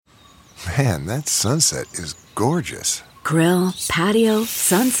Man, that sunset is gorgeous. Grill, patio,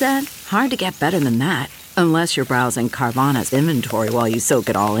 sunset. Hard to get better than that. Unless you're browsing Carvana's inventory while you soak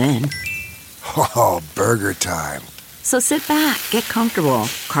it all in. Oh, burger time. So sit back, get comfortable.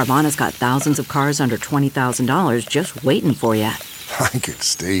 Carvana's got thousands of cars under $20,000 just waiting for you. I could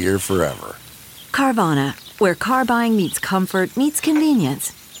stay here forever. Carvana, where car buying meets comfort meets convenience.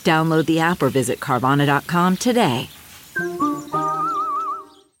 Download the app or visit Carvana.com today.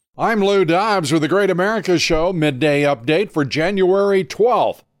 I'm Lou Dobbs with the Great America Show midday update for January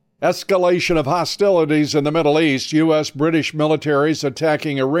 12th. Escalation of hostilities in the Middle East. U.S. British militaries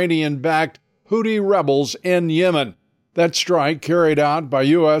attacking Iranian-backed Houthi rebels in Yemen. That strike carried out by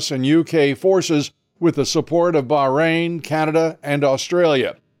U.S. and U.K. forces with the support of Bahrain, Canada, and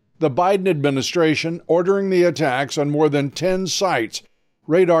Australia. The Biden administration ordering the attacks on more than 10 sites,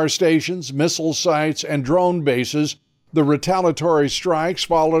 radar stations, missile sites, and drone bases. The retaliatory strikes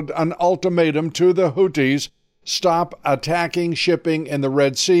followed an ultimatum to the Houthis: stop attacking shipping in the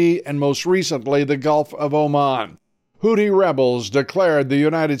Red Sea and most recently the Gulf of Oman. Houthi rebels declared the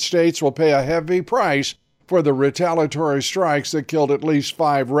United States will pay a heavy price for the retaliatory strikes that killed at least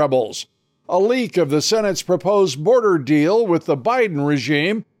 5 rebels. A leak of the Senate's proposed border deal with the Biden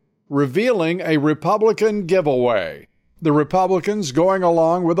regime revealing a Republican giveaway. The Republicans going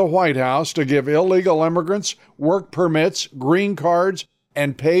along with the White House to give illegal immigrants work permits, green cards,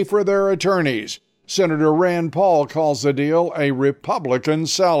 and pay for their attorneys. Senator Rand Paul calls the deal a Republican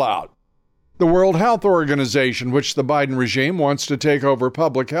sellout. The World Health Organization, which the Biden regime wants to take over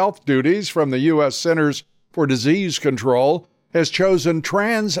public health duties from the U.S. Centers for Disease Control, has chosen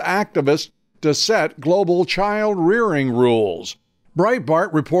trans activists to set global child rearing rules.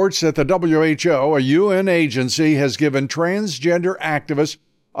 Breitbart reports that the WHO, a UN agency, has given transgender activists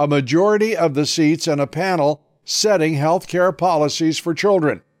a majority of the seats in a panel setting health care policies for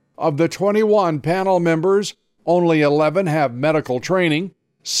children. Of the 21 panel members, only 11 have medical training,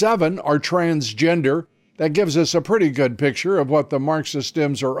 7 are transgender. That gives us a pretty good picture of what the Marxist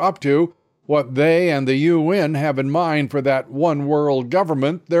Dems are up to, what they and the UN have in mind for that one world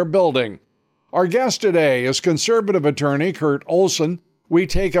government they're building. Our guest today is conservative attorney Kurt Olson. We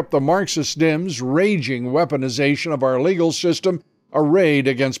take up the Marxist Dems' raging weaponization of our legal system, arrayed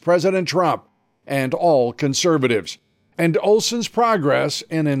against President Trump and all conservatives, and Olson's progress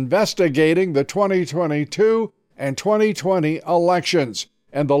in investigating the 2022 and 2020 elections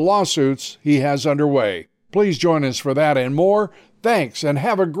and the lawsuits he has underway. Please join us for that and more. Thanks, and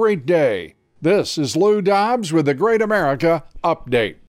have a great day. This is Lou Dobbs with the Great America Update.